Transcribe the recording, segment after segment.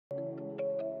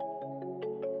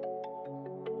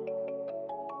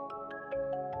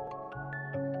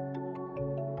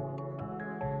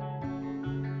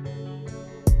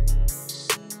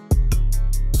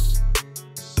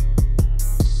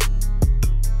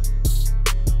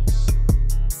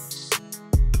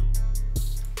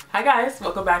Hi guys,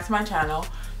 welcome back to my channel.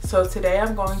 So today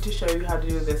I'm going to show you how to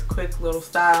do this quick little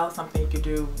style, something you can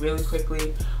do really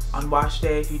quickly on wash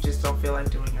day if you just don't feel like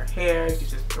doing your hair. You can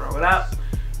just throw it up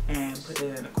and put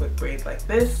it in a quick braid like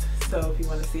this. So if you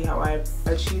want to see how I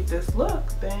achieve this look,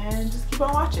 then just keep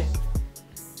on watching.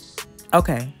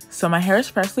 Okay, so my hair is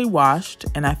freshly washed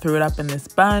and I threw it up in this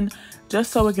bun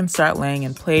just so it can start laying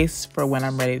in place for when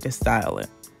I'm ready to style it.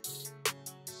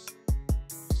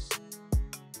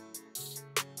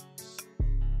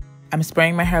 I'm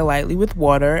spraying my hair lightly with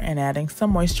water and adding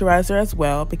some moisturizer as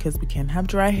well because we can have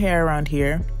dry hair around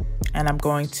here, and I'm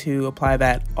going to apply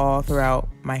that all throughout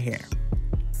my hair.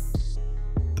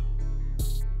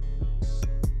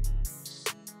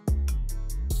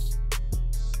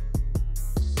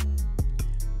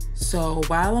 So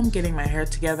while I'm getting my hair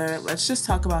together, let's just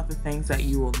talk about the things that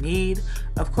you will need.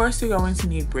 Of course, you're going to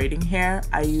need braiding hair.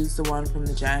 I used the one from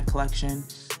the Giant collection,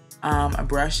 a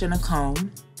brush and a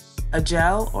comb, a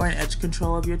gel or an edge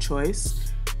control of your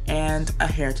choice, and a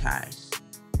hair tie.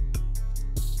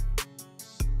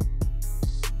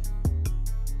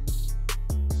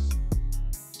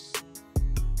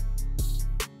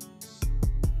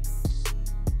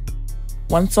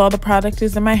 Once all the product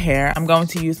is in my hair, I'm going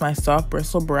to use my soft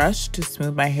bristle brush to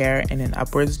smooth my hair in an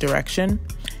upwards direction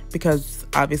because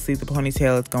obviously the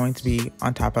ponytail is going to be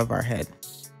on top of our head.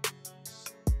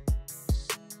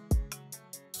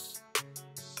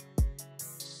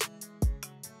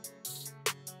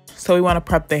 So we want to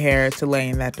prep the hair to lay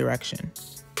in that direction.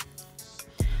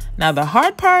 Now the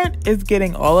hard part is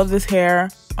getting all of this hair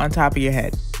on top of your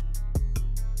head.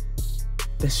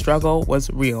 The struggle was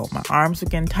real. My arms were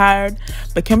getting tired,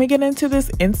 but can we get into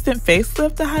this instant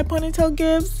facelift the high ponytail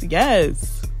gives?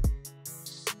 Yes.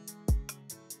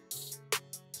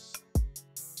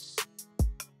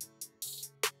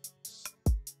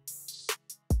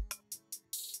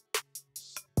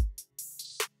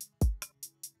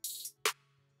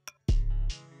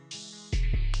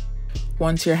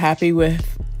 Once you're happy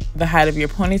with the height of your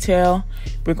ponytail,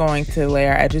 we're going to lay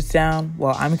our edges down.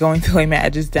 Well, I'm going to lay my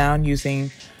edges down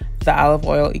using the olive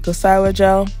oil eco styler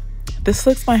gel. This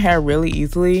slicks my hair really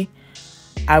easily.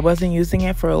 I wasn't using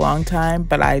it for a long time,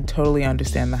 but I totally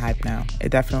understand the hype now. It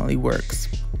definitely works.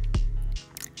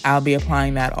 I'll be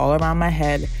applying that all around my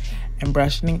head and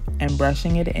brushing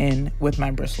it in with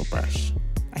my bristle brush.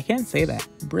 I can't say that.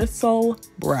 Bristle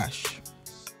brush.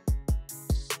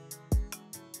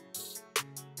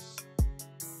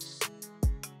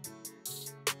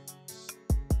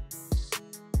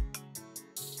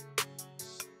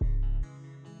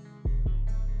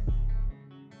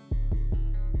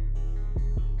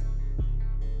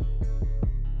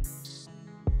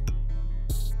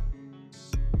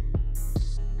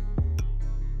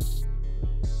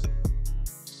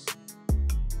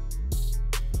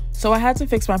 So I had to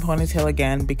fix my ponytail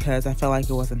again because I felt like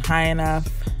it wasn't high enough.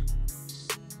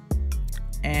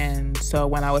 And so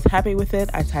when I was happy with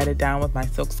it, I tied it down with my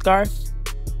silk scarf.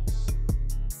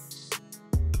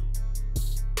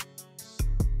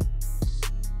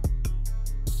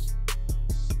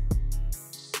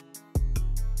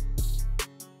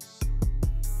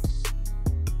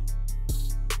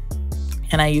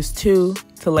 And I used two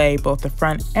to lay both the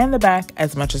front and the back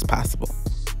as much as possible.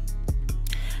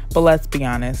 But let's be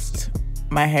honest,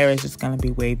 my hair is just gonna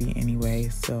be wavy anyway,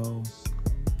 so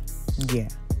yeah.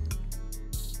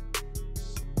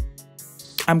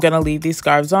 I'm gonna leave these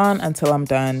scarves on until I'm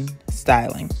done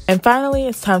styling. And finally,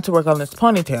 it's time to work on this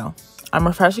ponytail. I'm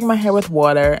refreshing my hair with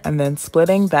water and then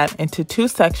splitting that into two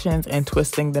sections and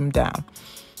twisting them down.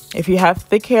 If you have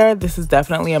thick hair, this is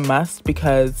definitely a must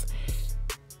because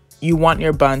you want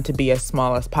your bun to be as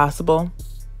small as possible.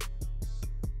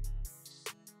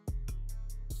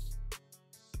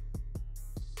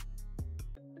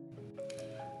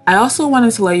 I also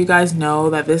wanted to let you guys know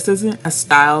that this isn't a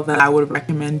style that I would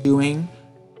recommend doing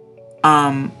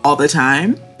all the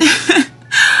time.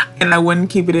 And I wouldn't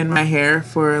keep it in my hair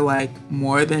for like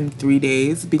more than 3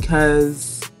 days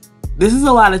because this is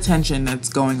a lot of tension that's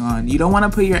going on. You don't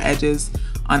want to put your edges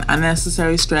on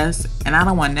unnecessary stress, and I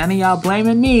don't want none of y'all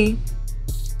blaming me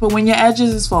but when your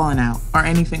edges is falling out or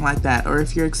anything like that, or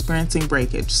if you're experiencing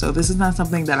breakage. So this is not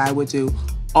something that I would do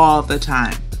all the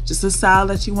time. Just a style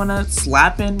that you want to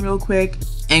slap in real quick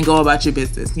and go about your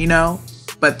business, you know?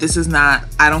 But this is not,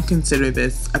 I don't consider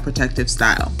this a protective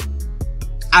style.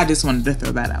 I just wanted to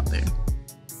throw that out there.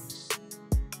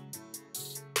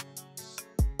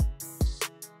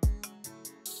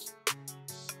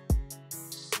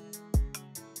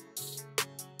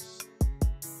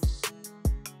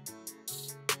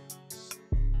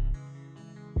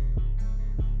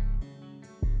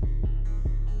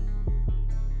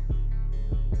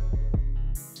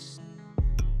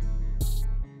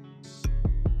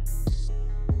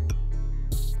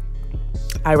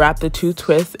 I wrapped the 2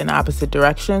 twists in opposite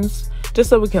directions just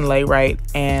so we can lay right,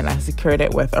 and I secured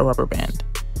it with a rubber band.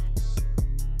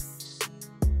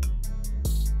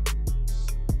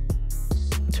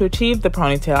 To achieve the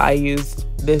ponytail, I used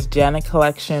this Janet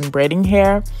Collection braiding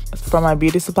hair from my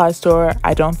beauty supply store.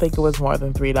 I don't think it was more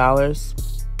than $3.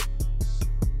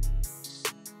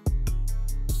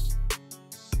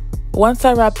 Once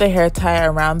I wrapped the hair tie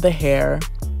around the hair,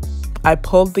 I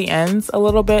pulled the ends a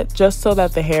little bit just so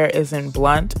that the hair isn't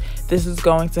blunt. This is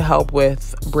going to help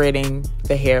with braiding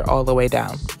the hair all the way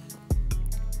down.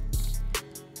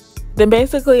 Then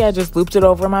basically I just looped it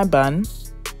over my bun,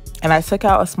 and I took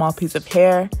out a small piece of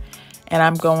hair, and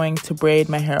I'm going to braid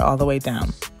my hair all the way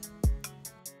down.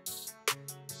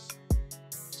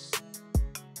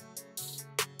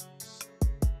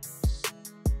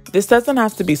 This doesn't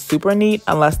have to be super neat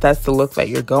unless that's the look that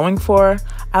you're going for.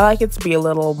 I like it to be a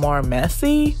little more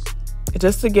messy,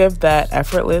 just to give that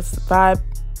effortless vibe.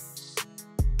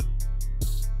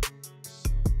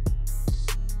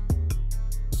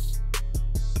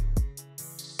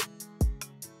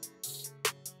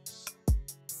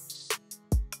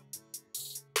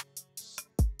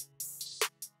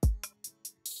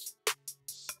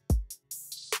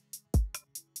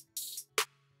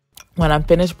 When I'm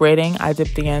finished braiding, I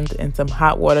dip the end in some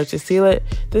hot water to seal it.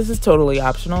 This is totally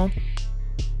optional.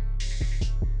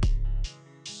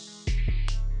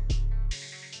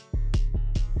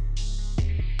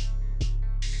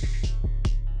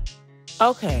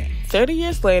 Okay, 30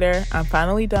 years later, I'm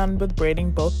finally done with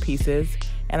braiding both pieces,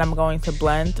 and I'm going to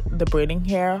blend the braiding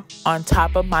hair on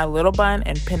top of my little bun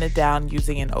and pin it down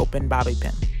using an open bobby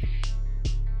pin.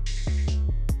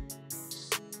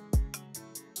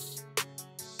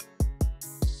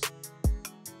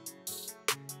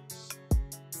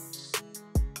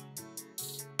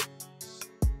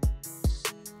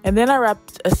 And then I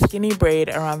wrapped a skinny braid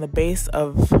around the base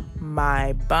of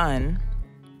my bun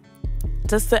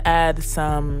just to add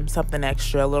something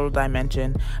extra, a little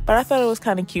dimension. But I thought it was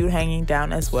kind of cute hanging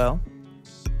down as well.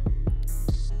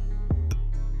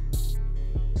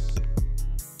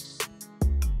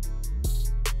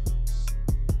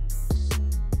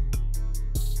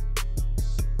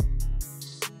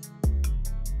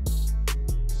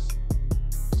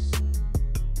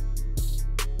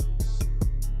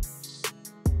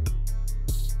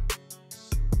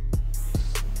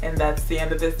 And that's the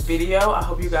end of this video. I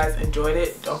hope you guys enjoyed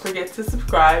it. Don't forget to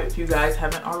subscribe if you guys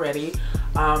haven't already,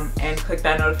 and click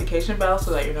that notification bell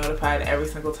so that you're notified every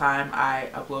single time I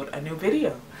upload a new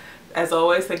video. As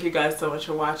always, thank you guys so much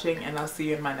for watching, and I'll see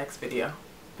you in my next video.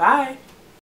 Bye!